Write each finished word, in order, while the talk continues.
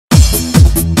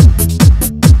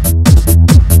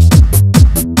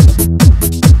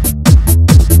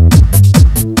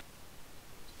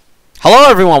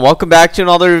Hello everyone, welcome back to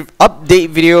another update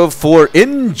video for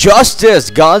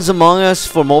Injustice Gods Among Us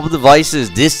for mobile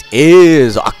devices. This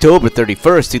is October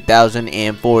 31st,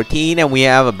 2014, and we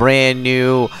have a brand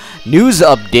new news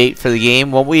update for the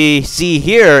game. What we see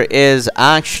here is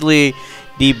actually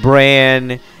the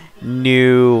brand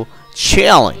new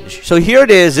challenge. So here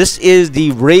it is. This is the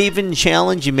Raven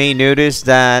challenge. You may notice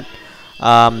that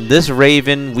this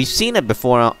Raven, we've seen it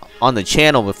before on the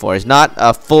channel before. It's not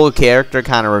a full character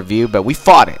kind of review, but we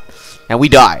fought it and we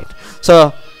died,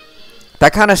 so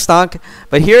that kind of stunk.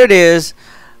 But here it is,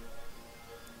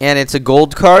 and it's a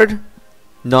gold card,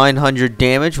 900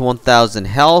 damage, 1000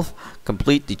 health.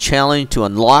 Complete the challenge to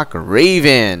unlock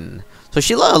Raven. So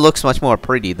she looks much more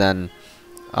pretty than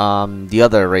the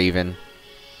other Raven.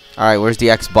 Alright, where's the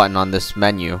X button on this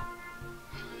menu?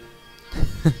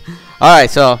 Alright,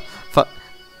 so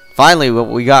finally,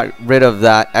 we got rid of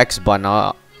that X button.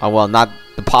 Well, not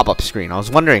the pop-up screen. I was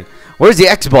wondering, where's the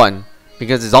X button?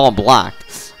 Because it's all black.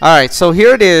 Alright, so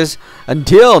here it is.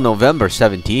 Until November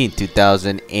 17,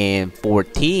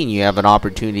 2014, you have an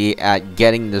opportunity at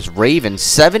getting this Raven.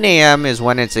 7 a.m. is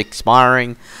when it's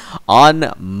expiring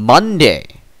on Monday.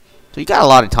 So you got a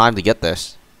lot of time to get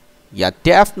this. Yeah,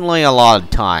 definitely a lot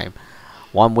of time.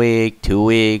 1 week, 2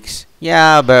 weeks.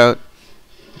 Yeah, about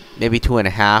maybe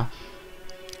 2.5.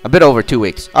 A bit over 2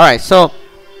 weeks. Alright, so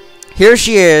here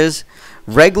she is.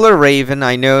 Regular Raven.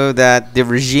 I know that the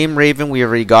Regime Raven, we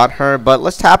already got her, but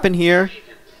let's tap in here.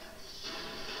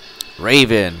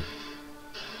 Raven.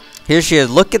 Here she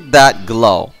is. Look at that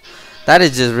glow. That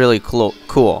is just really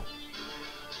cool.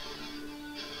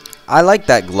 I like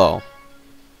that glow.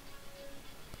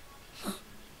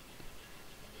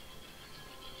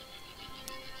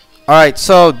 Alright,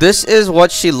 so this is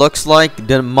what she looks like.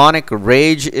 Demonic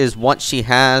Rage is what she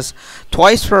has.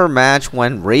 Twice per match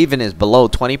when Raven is below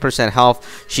 20%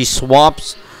 health, she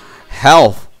swaps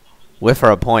health with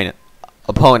her opponent.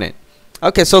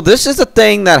 Okay, so this is a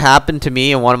thing that happened to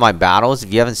me in one of my battles.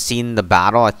 If you haven't seen the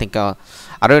battle, I think, I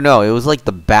don't know, it was like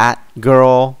the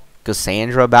Batgirl,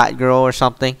 Cassandra Batgirl or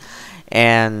something.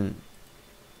 And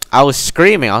I was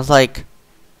screaming. I was like,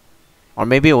 or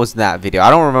maybe it was in that video.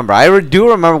 I don't remember. I do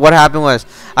remember what happened was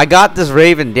I got this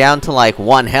Raven down to like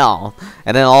 1 health,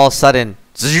 and then all of a sudden,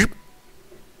 zoop,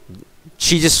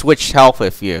 she just switched health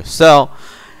with you. So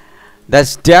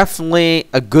that's definitely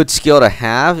a good skill to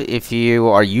have if you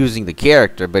are using the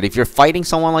character. But if you're fighting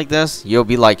someone like this, you'll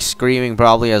be like screaming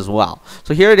probably as well.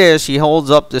 So here it is. She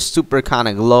holds up this super kind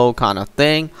of glow kind of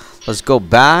thing. Let's go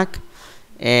back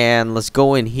and let's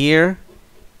go in here.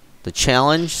 The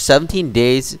challenge, 17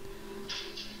 days.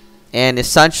 And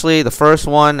essentially, the first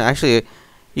one, actually,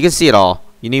 you can see it all.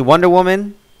 You need Wonder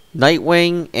Woman,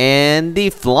 Nightwing, and the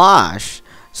Flash.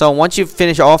 So once you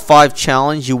finish all 5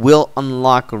 challenges, you will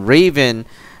unlock Raven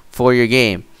for your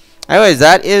game. Anyways,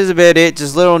 that is about it.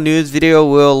 Just a little news video.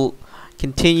 We'll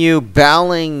continue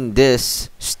battling this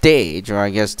stage, or I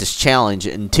guess this challenge,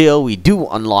 until we do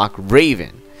unlock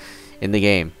Raven in the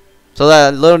game. So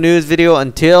that little news video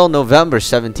until November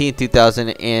 17,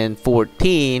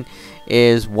 2014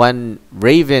 is when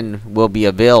Raven will be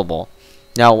available.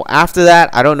 Now after that,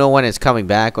 I don't know when it's coming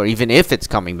back, or even if it's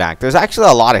coming back. There's actually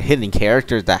a lot of hidden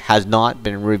characters that has not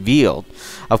been revealed.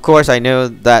 Of course, I know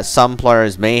that some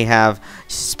players may have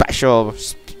special,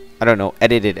 I don't know,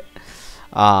 edited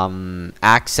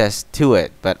access to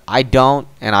it, but I don't,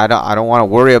 and I don't want to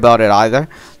worry about it either.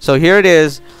 So here it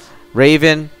is,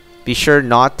 Raven. Be sure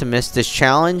not to miss this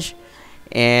challenge,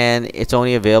 and it's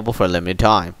only available for a limited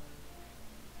time.